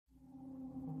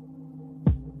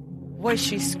Was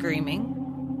she screaming?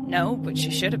 No, but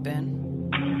she should have been.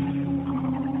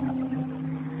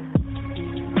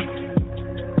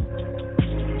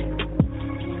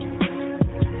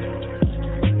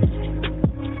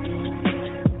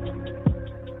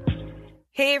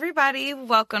 Hey everybody,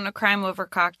 welcome to Crime Over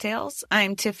Cocktails.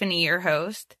 I'm Tiffany, your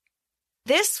host.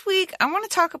 This week, I want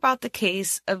to talk about the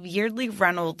case of Yeardley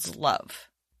Reynolds' love.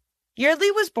 Yeardley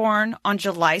was born on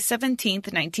July 17,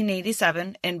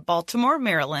 1987 in Baltimore,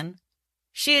 Maryland.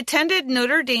 She attended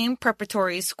Notre Dame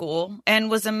Preparatory School and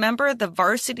was a member of the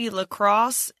varsity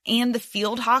lacrosse and the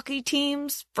field hockey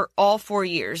teams for all 4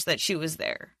 years that she was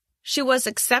there. She was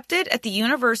accepted at the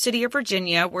University of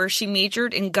Virginia, where she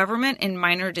majored in government and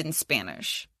minored in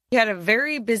Spanish. She had a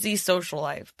very busy social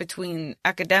life between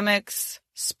academics,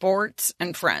 sports,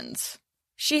 and friends.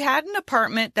 She had an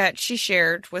apartment that she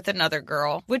shared with another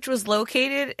girl, which was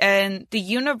located in the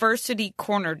University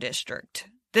Corner District.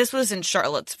 This was in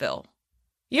Charlottesville.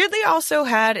 Yeardley also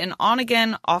had an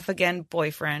on-again, off-again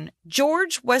boyfriend,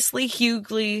 George Wesley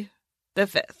Huguely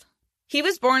V. He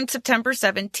was born September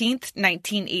 17,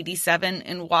 1987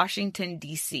 in Washington,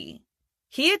 D.C.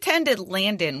 He attended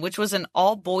Landon, which was an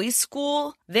all-boys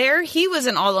school. There, he was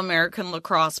an All-American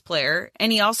lacrosse player,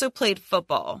 and he also played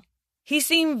football. He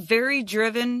seemed very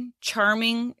driven,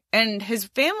 charming, and his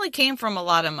family came from a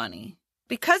lot of money.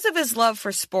 Because of his love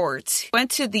for sports, he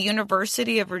went to the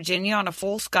University of Virginia on a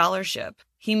full scholarship.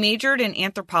 He majored in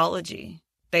anthropology.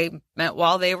 They met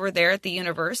while they were there at the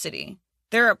university.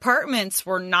 Their apartments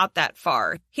were not that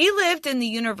far. He lived in the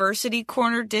University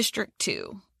Corner District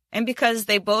too. And because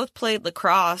they both played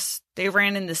lacrosse, they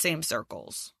ran in the same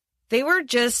circles. They were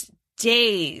just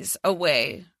days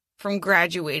away from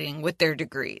graduating with their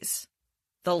degrees.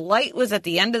 The light was at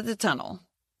the end of the tunnel.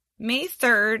 May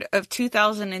 3rd of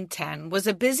 2010 was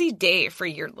a busy day for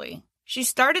Yeardley. She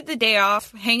started the day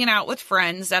off hanging out with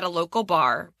friends at a local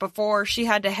bar before she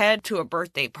had to head to a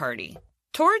birthday party.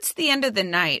 Towards the end of the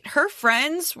night, her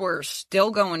friends were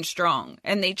still going strong,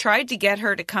 and they tried to get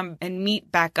her to come and meet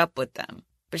back up with them.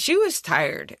 But she was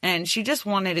tired, and she just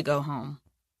wanted to go home.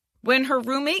 When her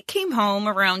roommate came home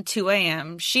around 2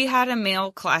 a.m., she had a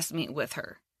male classmate with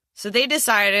her. So they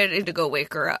decided to go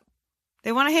wake her up.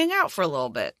 They want to hang out for a little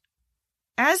bit.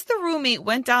 As the roommate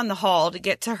went down the hall to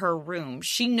get to her room,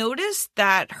 she noticed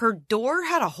that her door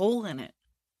had a hole in it.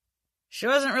 She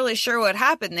wasn't really sure what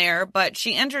happened there, but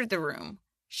she entered the room.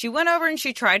 She went over and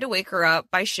she tried to wake her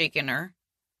up by shaking her,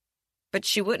 but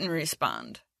she wouldn't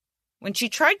respond. When she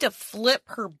tried to flip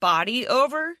her body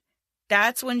over,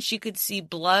 that's when she could see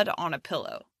blood on a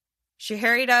pillow. She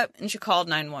hurried up and she called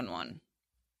 911.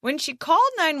 When she called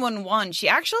 911, she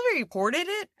actually reported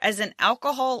it as an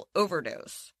alcohol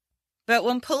overdose. But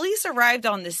when police arrived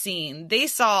on the scene, they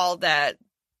saw that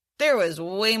there was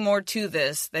way more to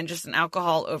this than just an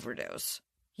alcohol overdose.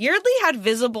 Yeardley had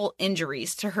visible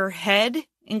injuries to her head,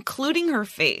 including her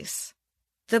face.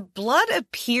 The blood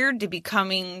appeared to be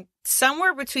coming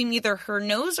somewhere between either her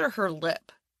nose or her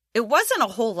lip. It wasn't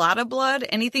a whole lot of blood,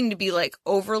 anything to be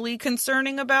overly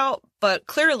concerning about, but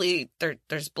clearly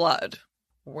there's blood.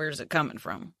 Where's it coming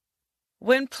from?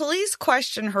 When police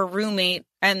questioned her roommate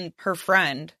and her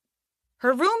friend,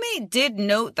 her roommate did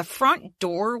note the front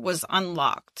door was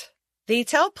unlocked. They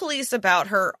tell police about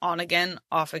her on-again,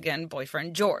 off-again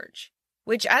boyfriend, George,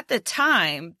 which at the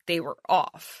time, they were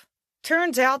off.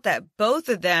 Turns out that both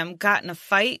of them got in a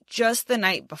fight just the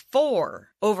night before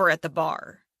over at the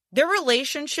bar. Their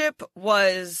relationship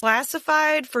was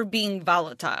classified for being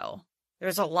volatile.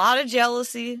 There's a lot of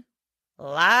jealousy, a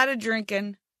lot of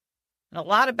drinking, and a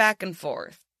lot of back and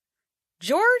forth.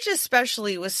 George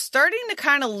especially was starting to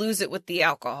kind of lose it with the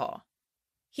alcohol.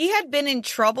 He had been in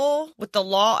trouble with the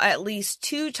law at least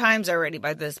 2 times already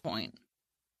by this point.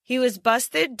 He was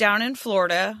busted down in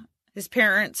Florida. His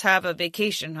parents have a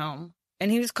vacation home, and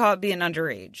he was caught being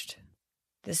underage.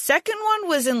 The second one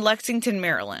was in Lexington,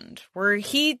 Maryland, where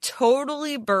he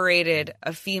totally berated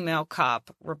a female cop,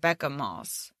 Rebecca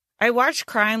Moss. I watched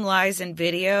Crime Lies in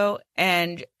video,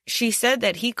 and she said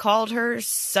that he called her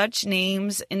such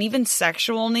names and even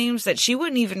sexual names that she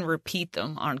wouldn't even repeat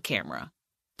them on camera.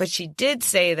 But she did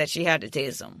say that she had to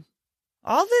tase him.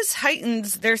 All this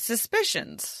heightens their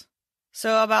suspicions.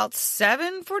 So about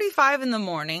 7:45 in the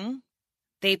morning,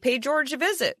 they pay George a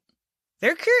visit.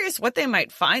 They're curious what they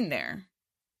might find there.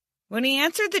 When he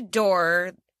answered the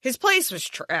door, his place was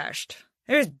trashed.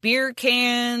 There's beer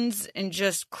cans and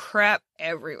just crap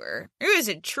everywhere. It was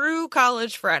a true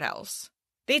college frat house.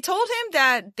 They told him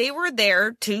that they were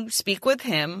there to speak with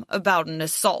him about an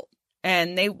assault,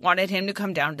 and they wanted him to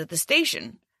come down to the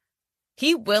station.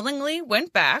 He willingly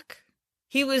went back.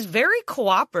 He was very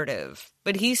cooperative,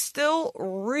 but he still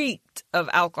reeked of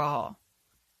alcohol.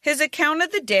 His account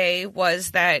of the day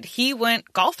was that he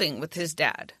went golfing with his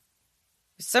dad.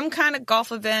 Some kind of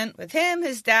golf event with him,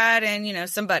 his dad, and,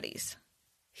 some buddies.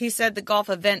 He said the golf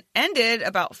event ended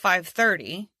about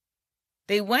 5:30.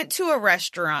 They went to a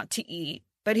restaurant to eat,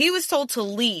 but he was told to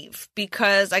leave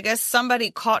because I guess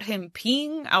somebody caught him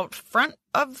peeing out front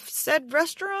of said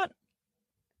restaurant.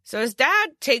 So his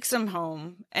dad takes him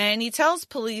home, and he tells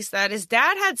police that his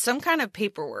dad had some kind of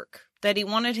paperwork that he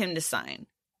wanted him to sign.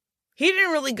 He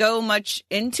didn't really go much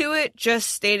into it, just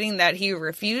stating that he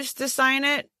refused to sign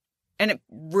it, and it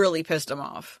really pissed him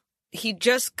off. He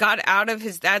just got out of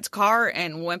his dad's car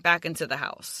and went back into the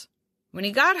house. When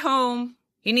he got home,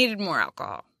 he needed more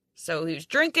alcohol. So he was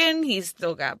drinking, he's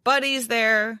still got buddies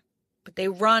there, but they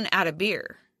run out of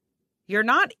beer. You're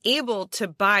not able to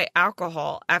buy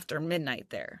alcohol after midnight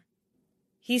there.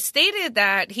 He stated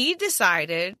that he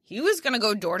decided he was going to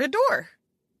go door to door.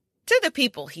 To the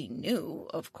people he knew,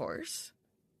 of course.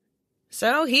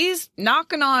 So he's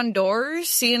knocking on doors,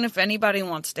 seeing if anybody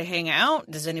wants to hang out.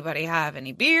 Does anybody have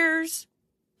any beers?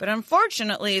 But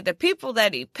unfortunately, the people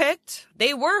that he picked,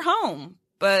 they were home,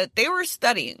 but they were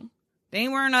studying. They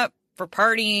weren't up for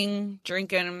partying,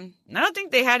 drinking. I don't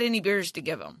think they had any beers to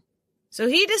give him. So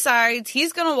he decides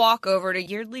he's going to walk over to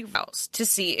Yeardley Reynolds to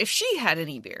see if she had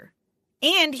any beer.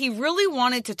 And he really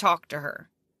wanted to talk to her.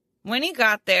 When he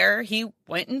got there, he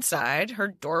went inside. Her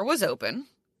door was open.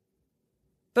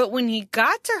 But when he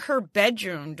got to her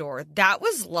bedroom door, that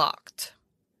was locked.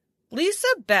 Lisa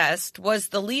Best was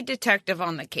the lead detective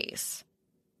on the case.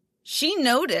 She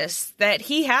noticed that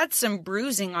he had some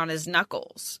bruising on his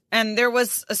knuckles, and there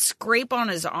was a scrape on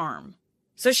his arm.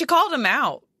 So she called him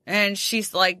out. And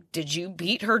she's like, did you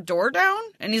beat her door down?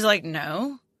 And he's like,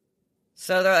 no.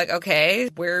 So they're like, okay,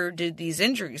 where did these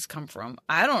injuries come from?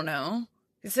 I don't know.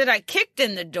 He said, I kicked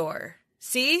in the door.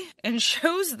 See? And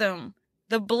shows them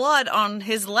the blood on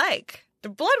his leg. The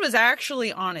blood was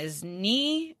actually on his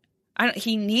knee.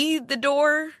 He kneed the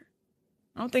door.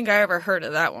 I don't think I ever heard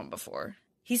of that one before.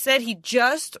 He said he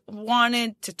just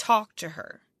wanted to talk to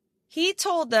her. He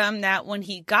told them that when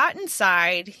he got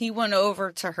inside, he went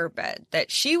over to her bed,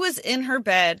 that she was in her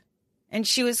bed, and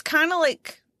she was kind of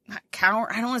like, I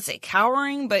don't want to say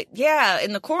cowering, but yeah,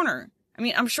 in the corner. I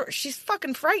mean, I'm sure she's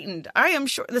fucking frightened. I am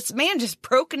sure this man just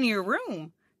broke into your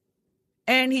room,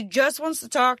 and he just wants to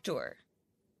talk to her.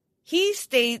 He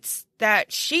states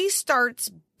that she starts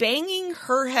banging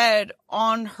her head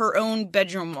on her own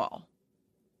bedroom wall,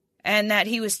 and that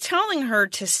he was telling her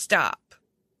to stop.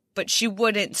 But she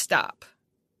wouldn't stop.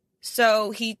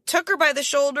 So he took her by the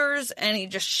shoulders and he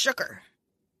just shook her.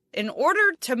 In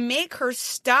order to make her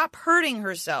stop hurting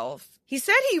herself, he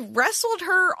said he wrestled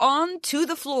her onto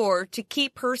the floor to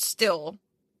keep her still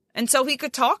and so he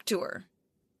could talk to her.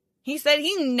 He said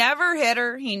he never hit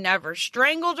her, he never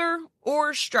strangled her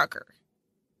or struck her.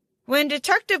 When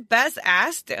Detective Bess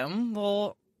asked him,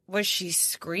 well, was she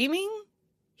screaming?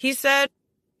 He said,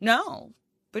 no,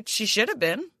 but she should have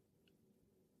been.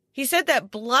 He said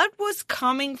that blood was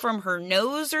coming from her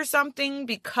nose or something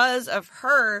because of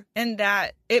her and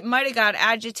that it might have got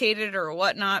agitated or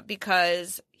whatnot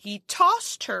because he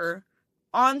tossed her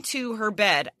onto her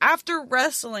bed after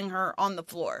wrestling her on the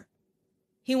floor.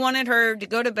 He wanted her to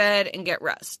go to bed and get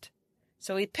rest.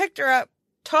 So he picked her up,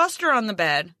 tossed her on the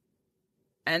bed,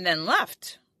 and then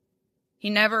left. He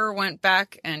never went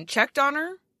back and checked on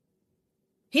her.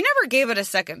 He never gave it a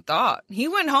second thought. He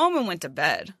went home and went to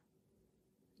bed.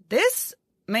 This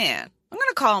man, I'm going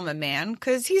to call him a man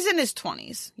because he's in his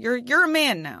 20s. You're a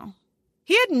man now.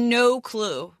 He had no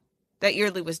clue that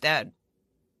Yeardley was dead.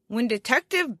 When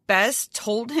Detective Bess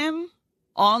told him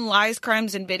on Lies,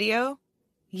 Crimes, and Video,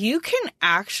 you can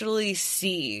actually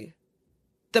see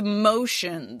the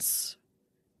motions,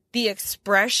 the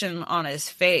expression on his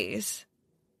face.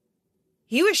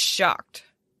 He was shocked.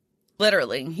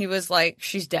 Literally, he was like,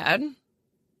 she's dead?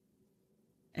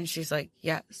 And she's like,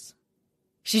 yes.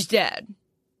 She's dead.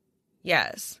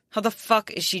 Yes. How the fuck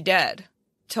is she dead?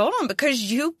 Told him,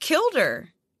 because you killed her.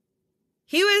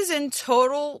 He was in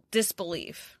total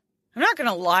disbelief. I'm not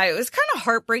gonna lie, it was kind of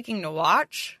heartbreaking to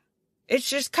watch. It's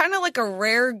just kind of like a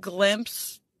rare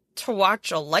glimpse to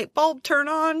watch a light bulb turn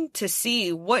on to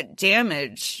see what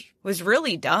damage was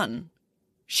really done.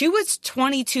 She was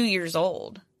 22 years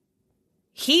old.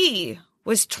 He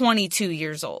was 22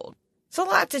 years old. It's a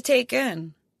lot to take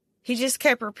in. He just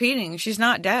kept repeating, she's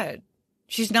not dead.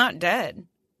 She's not dead.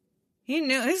 He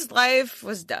knew his life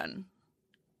was done.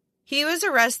 He was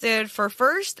arrested for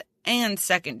first and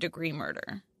second degree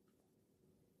murder.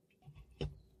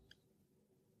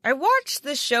 I watched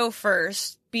the show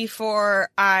first before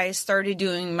I started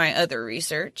doing my other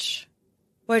research,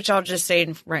 which I'll just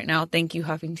say right now, thank you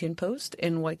Huffington Post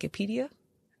and Wikipedia.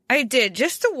 I did,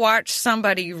 just to watch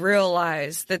somebody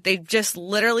realize that they've just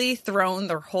literally thrown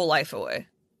their whole life away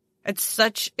at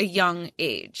such a young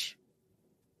age.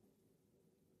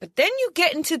 But then you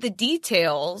get into the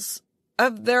details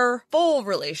of their full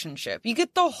relationship. You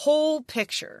get the whole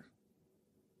picture.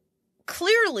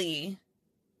 Clearly,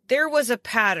 there was a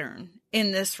pattern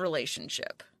in this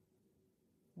relationship.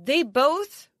 They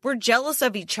both were jealous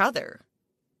of each other.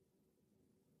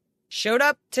 Showed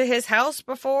up to his house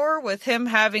before with him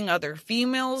having other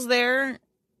females there.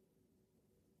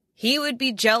 He would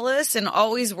be jealous and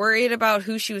always worried about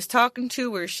who she was talking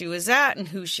to, where she was at, and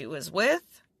who she was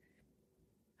with.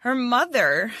 Her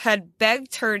mother had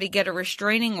begged her to get a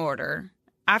restraining order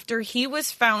after he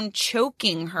was found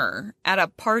choking her at a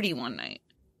party one night.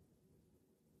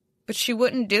 But she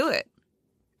wouldn't do it.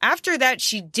 After that,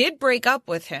 she did break up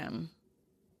with him,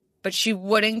 but she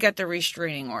wouldn't get the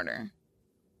restraining order.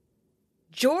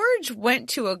 George went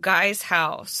to a guy's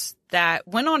house that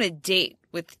went on a date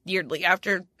with Yeardley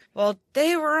after,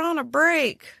 they were on a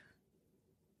break.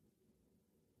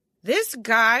 This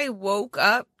guy woke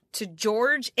up to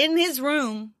George in his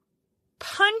room,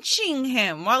 punching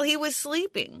him while he was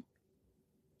sleeping.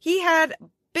 He had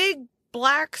big,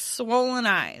 black, swollen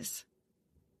eyes.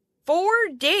 4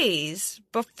 days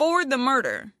before the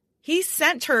murder, he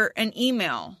sent her an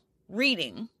email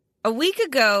reading, "A week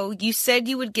ago, you said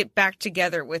you would get back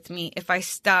together with me if I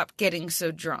stopped getting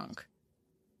so drunk.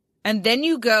 And then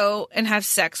you go and have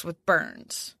sex with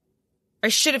Burns. I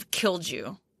should have killed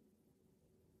you."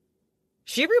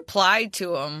 She replied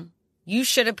to him, "You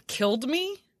should have killed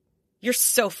me? You're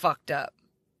so fucked up."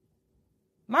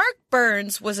 Mark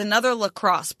Burns was another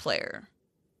lacrosse player,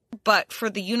 but for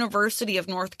the University of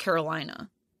North Carolina.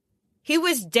 He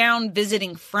was down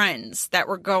visiting friends that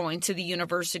were going to the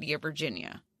University of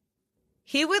Virginia.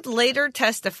 He would later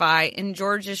testify in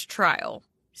George's trial,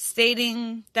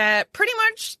 stating that pretty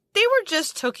much they were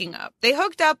just hooking up. They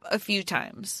hooked up a few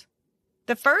times.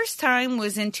 The first time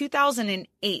was in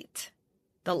 2008.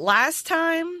 The last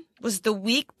time was the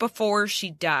week before she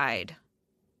died.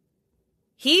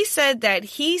 He said that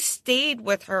he stayed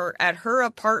with her at her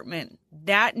apartment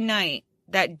that night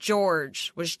that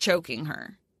George was choking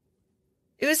her.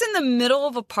 It was in the middle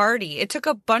of a party. It took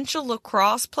a bunch of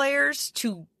lacrosse players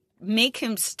to make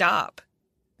him stop.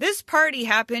 This party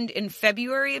happened in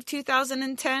February of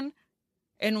 2010,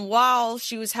 and while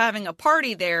she was having a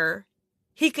party there,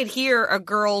 he could hear a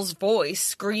girl's voice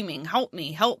screaming, "Help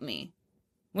me, help me."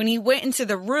 When he went into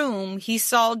the room, he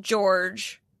saw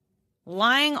George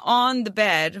lying on the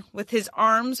bed with his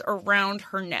arms around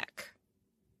her neck.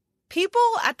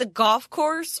 People at the golf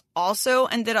course also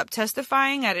ended up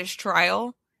testifying at his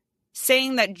trial,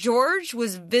 saying that George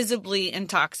was visibly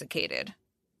intoxicated.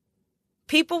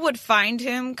 People would find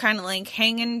him kind of like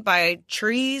hanging by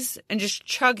trees and just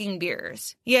chugging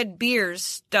beers. He had beers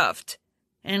stuffed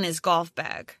in his golf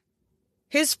bag.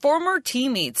 His former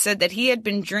teammates said that he had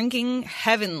been drinking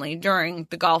heavily during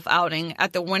the golf outing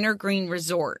at the Wintergreen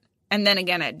Resort and then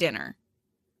again at dinner.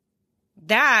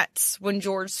 That's when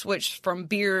George switched from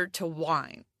beer to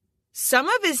wine. Some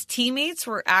of his teammates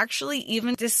were actually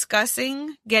even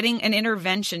discussing getting an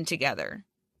intervention together.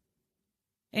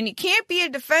 And you can't be a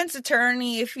defense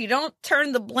attorney if you don't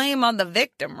turn the blame on the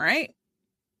victim, right?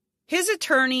 His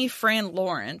attorney, Fran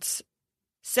Lawrence,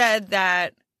 said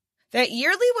that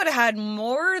Yeardley would have had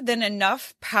more than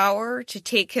enough power to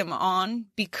take him on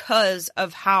because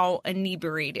of how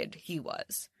inebriated he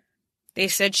was. They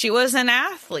said she was an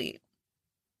athlete.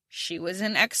 She was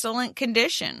in excellent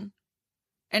condition.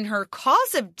 And her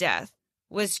cause of death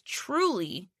was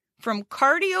truly from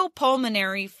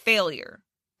cardiopulmonary failure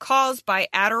caused by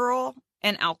Adderall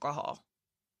and alcohol.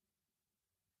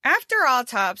 After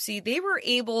autopsy, they were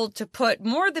able to put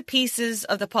more of the pieces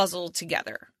of the puzzle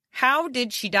together. How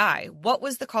did she die? What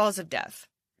was the cause of death?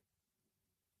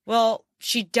 Well,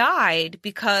 she died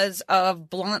because of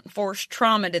blunt force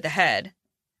trauma to the head,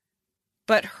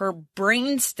 but her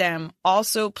brainstem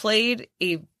also played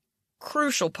a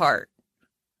crucial part.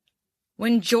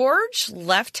 When George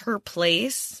left her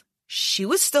place, she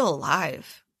was still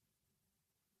alive.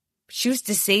 She was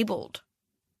disabled.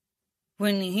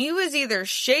 When he was either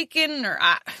shaken or...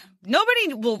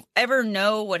 nobody will ever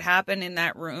know what happened in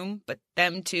that room, but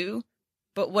them too.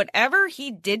 But whatever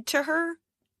he did to her,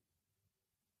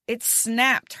 it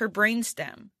snapped her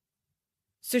brainstem.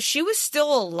 So she was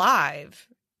still alive.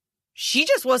 She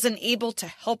just wasn't able to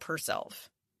help herself.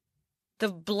 The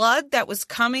blood that was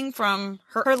coming from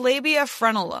her labia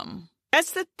frontalum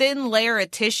That's the thin layer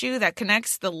of tissue that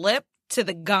connects the lip to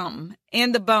the gum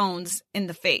and the bones in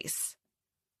the face.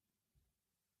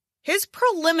 His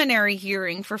preliminary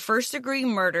hearing for first-degree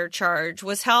murder charge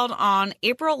was held on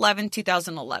April 11,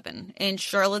 2011 in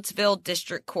Charlottesville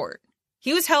District Court.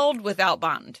 He was held without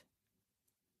bond.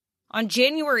 On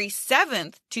January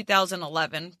 7,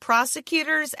 2011,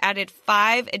 prosecutors added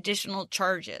 5 additional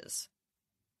charges: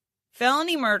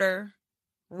 felony murder,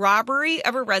 robbery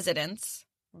of a residence,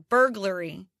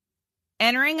 burglary,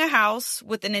 entering a house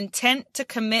with an intent to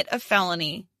commit a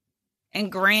felony,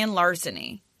 and grand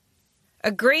larceny.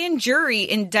 A grand jury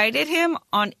indicted him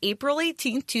on April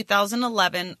 18,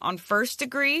 2011 on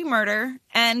first-degree murder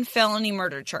and felony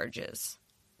murder charges.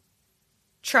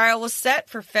 Trial was set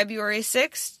for February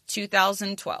 6,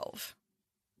 2012.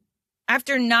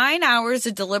 After 9 hours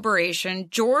of deliberation,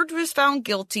 George was found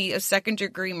guilty of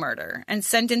second-degree murder and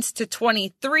sentenced to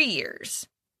 23 years.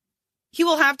 He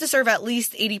will have to serve at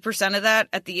least 80% of that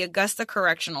at the Augusta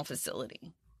Correctional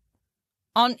Facility.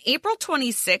 On April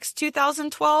 26,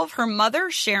 2012, her mother,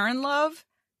 Sharon Love,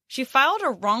 she filed a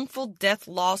wrongful death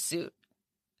lawsuit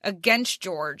against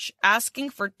George,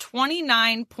 asking for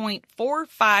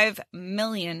 $29.45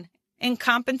 million in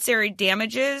compensatory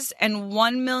damages and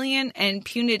 $1 million in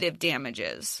punitive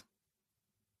damages.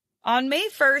 On May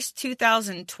 1,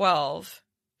 2012,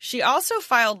 she also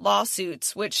filed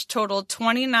lawsuits which totaled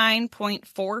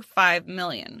 $29.45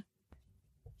 million.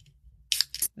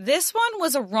 This one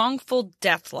was a wrongful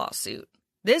death lawsuit.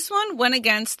 This one went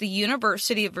against the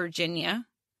University of Virginia,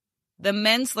 the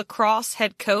men's lacrosse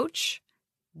head coach,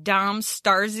 Dom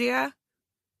Starzia,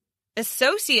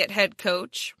 associate head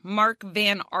coach, Mark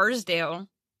Van Arsdale,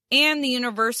 and the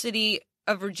University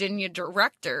of Virginia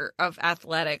director of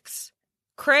athletics,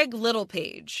 Craig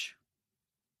Littlepage.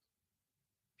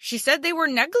 She said they were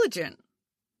negligent.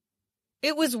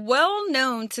 It was well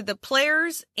known to the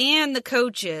players and the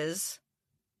coaches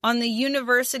on the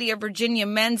University of Virginia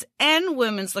men's and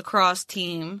women's lacrosse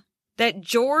team that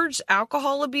George's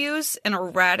alcohol abuse and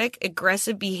erratic,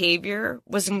 aggressive behavior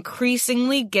was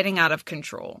increasingly getting out of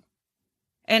control.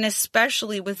 And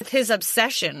especially with his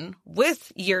obsession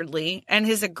with Yeardley and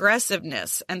his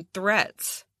aggressiveness and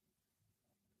threats.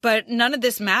 But none of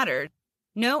this mattered.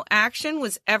 No action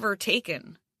was ever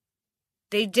taken.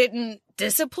 They didn't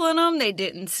discipline him. They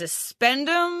didn't suspend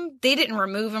him. They didn't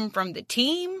remove him from the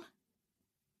team.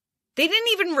 They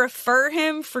didn't even refer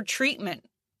him for treatment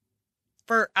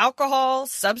for alcohol,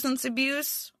 substance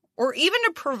abuse, or even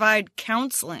to provide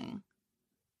counseling.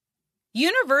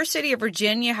 University of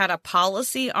Virginia had a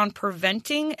policy on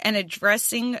preventing and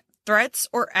addressing threats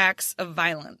or acts of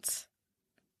violence.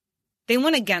 They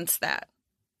went against that.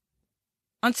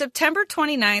 On September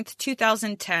 29,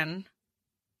 2010,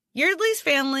 Yeardley's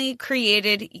family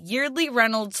created Yeardley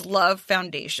Reynolds Love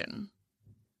Foundation,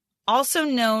 also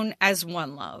known as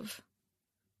One Love.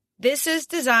 This is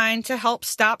designed to help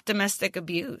stop domestic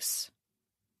abuse.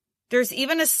 There's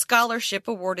even a scholarship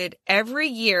awarded every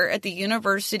year at the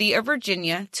University of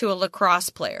Virginia to a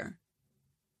lacrosse player.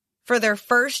 For their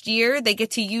first year, they get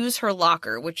to use her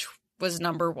locker, which was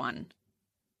number 1.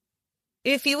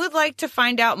 If you would like to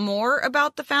find out more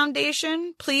about the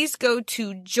foundation, please go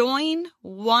to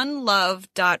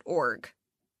joinonelove.org,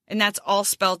 and that's all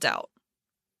spelled out.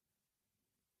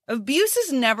 Abuse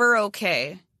is never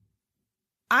okay.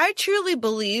 I truly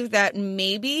believe that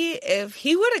maybe if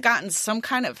he would have gotten some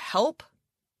kind of help,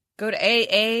 go to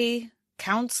AA,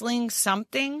 counseling,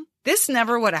 something, this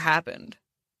never would have happened.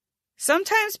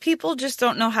 Sometimes people just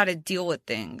don't know how to deal with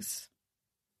things.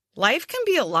 Life can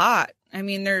be a lot. I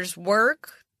mean, there's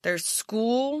work, there's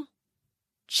school,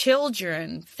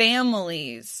 children,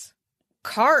 families,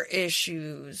 car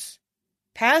issues,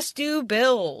 past due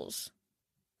bills,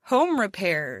 home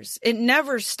repairs. It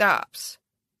never stops.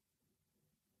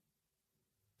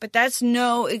 But that's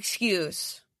no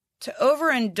excuse to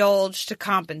overindulge to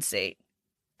compensate.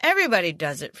 Everybody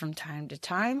does it from time to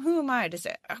time. Who am I to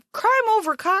say? Crime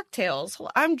over cocktails.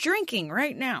 I'm drinking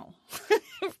right now.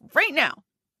 Right now.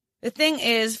 The thing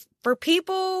is, for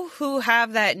people who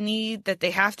have that need that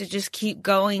they have to just keep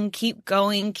going,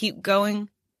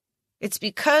 it's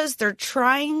because they're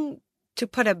trying to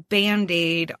put a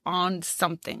Band-Aid on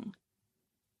something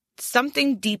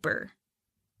deeper.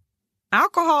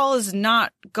 Alcohol is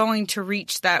not going to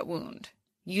reach that wound.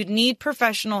 You'd need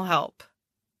professional help,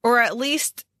 or at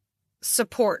least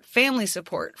support, family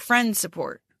support, friend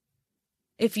support.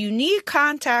 If you need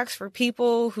contacts for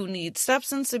people who need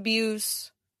substance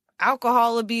abuse,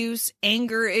 alcohol abuse,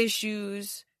 anger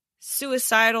issues,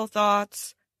 suicidal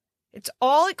thoughts, it's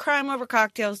all at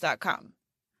crimeovercocktails.com.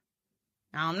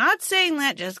 Now, I'm not saying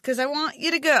that just because I want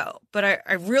you to go, but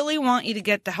I really want you to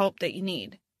get the help that you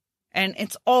need. And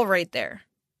it's all right there.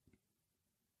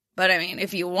 But I mean,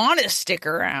 if you want to stick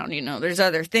around, there's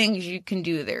other things you can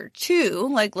do there too,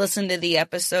 like listen to the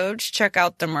episodes, check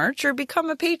out the merch, or become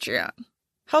a Patreon.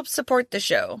 Help support the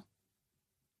show.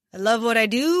 I love what I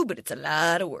do, but it's a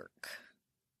lot of work.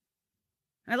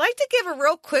 I'd like to give a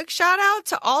real quick shout out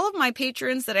to all of my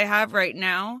patrons that I have right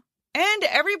now, and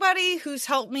everybody who's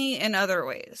helped me in other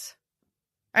ways.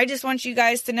 I just want you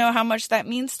guys to know how much that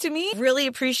means to me. Really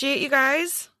appreciate you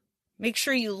guys. Make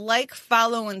sure you like,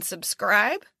 follow, and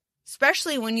subscribe.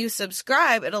 Especially when you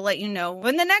subscribe, it'll let you know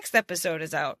when the next episode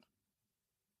is out.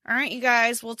 All right, you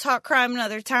guys, we'll talk crime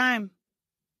another time.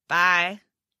 Bye.